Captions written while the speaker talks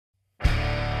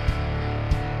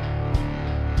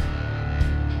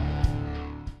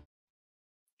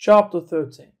Chapter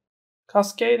 13.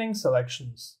 Cascading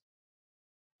Selections.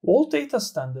 Vault Data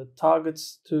Standard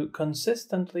targets to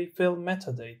consistently fill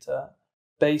metadata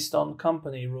based on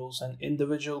company rules and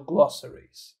individual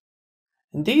glossaries.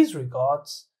 In these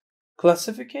regards,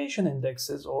 classification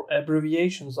indexes or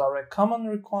abbreviations are a common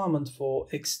requirement for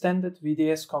extended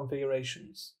VDS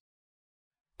configurations.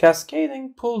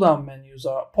 Cascading pull-down menus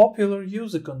are popular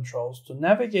user controls to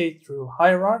navigate through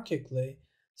hierarchically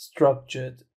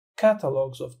structured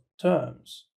catalogs of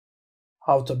terms.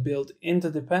 How to build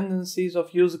interdependencies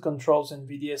of user controls in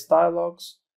VDS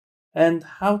dialogs, and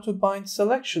how to bind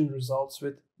selection results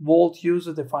with Vault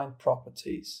user-defined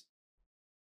properties.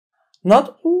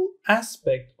 Not all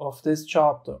aspects of this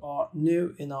chapter are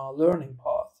new in our learning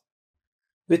path.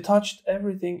 We touched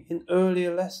everything in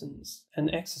earlier lessons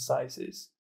and exercises,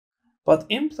 but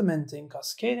implementing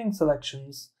cascading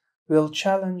selections will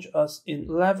challenge us in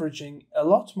leveraging a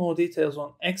lot more details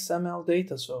on XML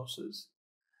data sources,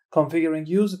 configuring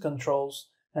user controls,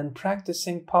 and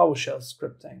practicing PowerShell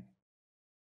scripting.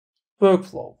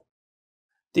 Workflow.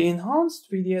 The enhanced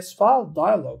VDS file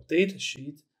dialog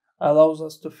datasheet allows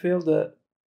us to fill the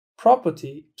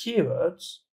property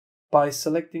keywords by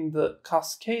selecting the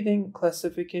cascading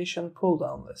classification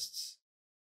pull-down lists.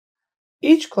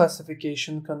 Each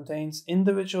classification contains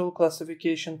individual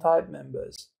classification type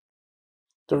members.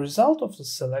 The result of the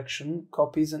selection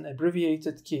copies an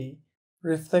abbreviated key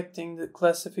reflecting the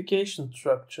classification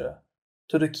structure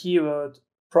to the keyword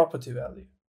property value.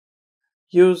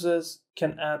 Users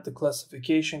can add the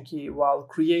classification key while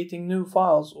creating new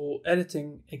files or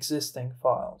editing existing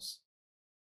files.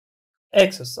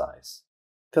 Exercise.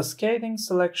 Cascading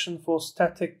selection for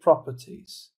static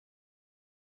properties.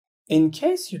 In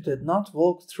case you did not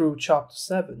walk through Chapter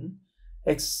 7,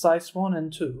 Exercise 1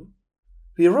 and 2,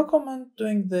 we recommend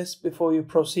doing this before you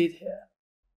proceed here.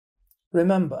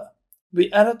 Remember,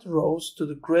 we added rows to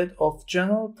the grid of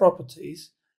general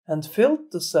properties and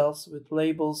filled the cells with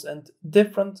labels and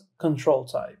different control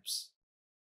types.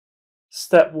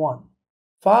 Step 1.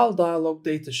 File dialog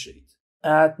datasheet.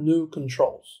 Add new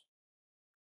controls.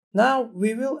 Now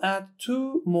we will add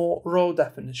two more row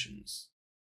definitions.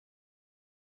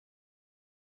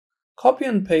 Copy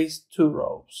and paste two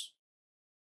rows.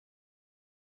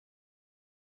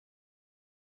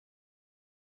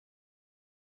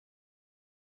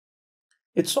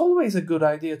 It's always a good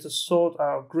idea to sort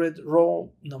our grid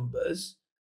row numbers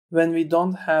when we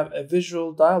don't have a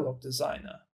visual dialog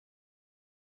designer.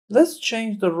 Let's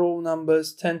change the row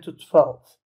numbers 10 to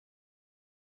 12.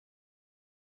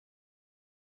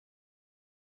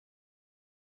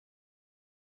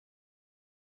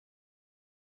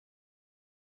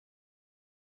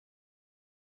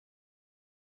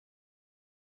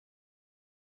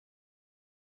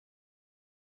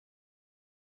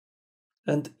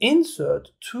 And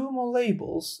insert two more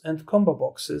labels and combo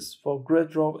boxes for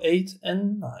grid row 8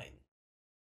 and 9.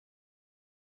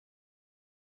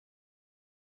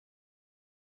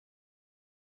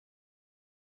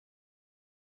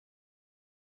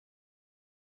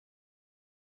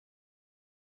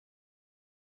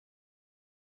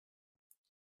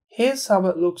 Here's how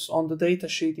it looks on the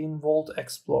datasheet in Vault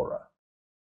Explorer.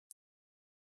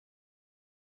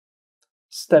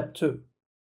 Step 2.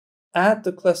 Add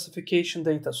the classification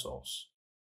data source.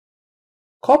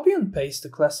 Copy and paste the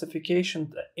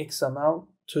classification XML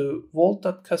to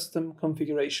vault.custom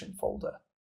configuration folder.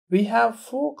 We have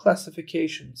 4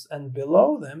 classifications and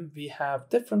below them we have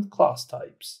different class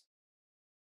types.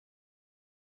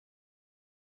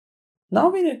 Now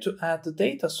we need to add the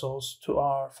data source to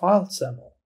our file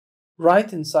XAML,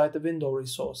 right inside the window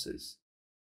resources.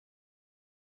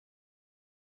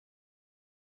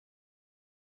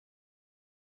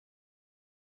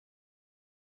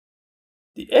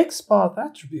 The XPath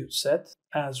attribute set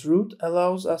as root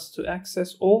allows us to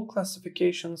access all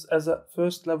classifications as a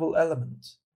first-level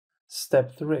element.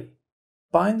 Step 3.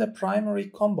 Bind a primary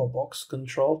combo box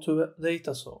control to a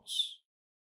data source.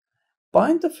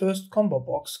 Bind the first combo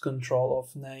box control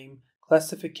of name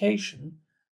classification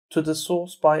to the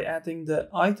source by adding the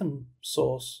item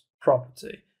source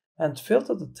property and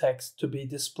filter the text to be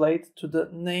displayed to the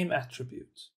name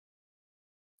attribute.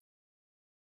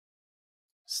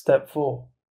 Step 4.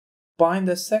 Bind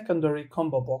a secondary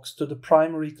combo box to the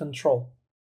primary control.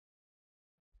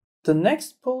 The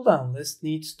next pull-down list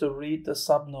needs to read the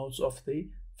subnodes of the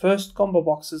first combo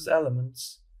box's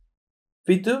elements.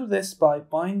 We do this by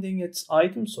binding its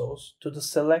item source to the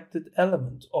selected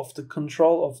element of the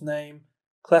control of name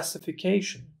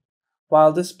classification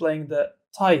while displaying the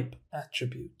type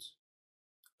attribute.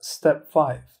 Step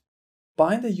 5.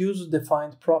 Bind a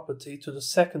user-defined property to the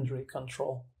secondary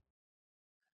control.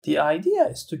 The idea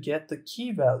is to get the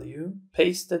key value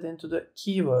pasted into the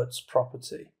keywords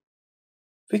property.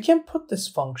 We can put this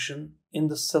function in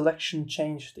the selection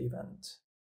changed event.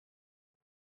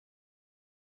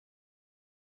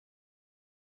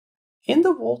 In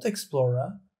the Vault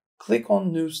Explorer, click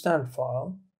on New Standard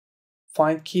File,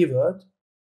 find Keyword,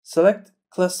 select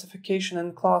Classification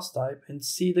and Class Type, and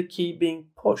see the key being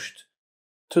pushed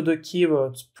to the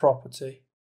Keywords property.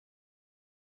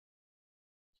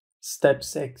 Step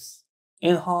 6.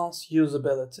 Enhance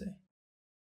usability.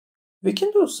 We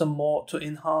can do some more to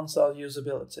enhance our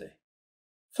usability.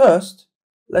 First,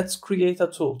 let's create a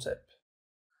tooltip.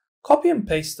 Copy and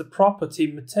paste the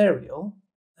property material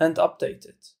and update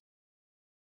it.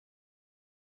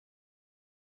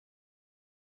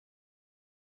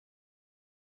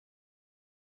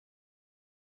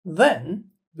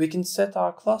 Then, we can set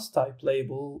our class type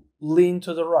label lean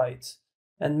to the right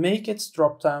and make its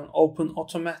dropdown open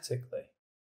automatically.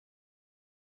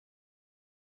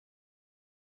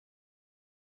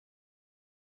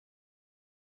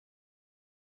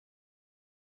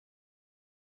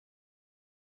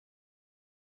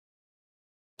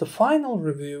 The final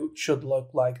review should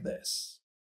look like this.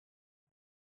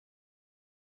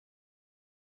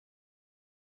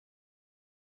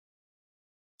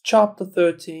 Chapter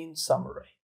 13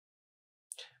 Summary.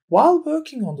 While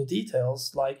working on the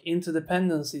details like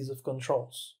interdependencies of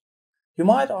controls, you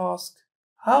might ask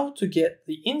how to get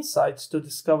the insights to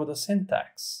discover the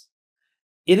syntax.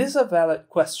 It is a valid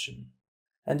question,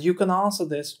 and you can answer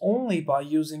this only by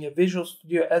using a Visual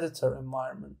Studio Editor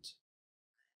environment.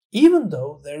 Even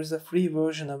though there is a free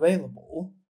version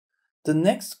available, the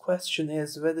next question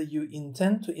is whether you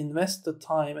intend to invest the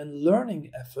time and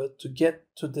learning effort to get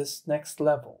to this next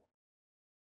level.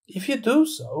 If you do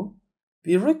so,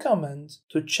 we recommend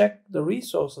to check the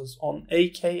resources on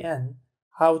AKN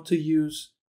How to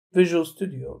Use Visual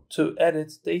Studio to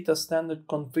Edit Data Standard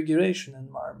Configuration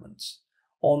Environments,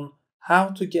 on how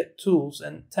to get tools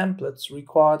and templates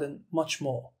required, and much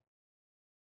more.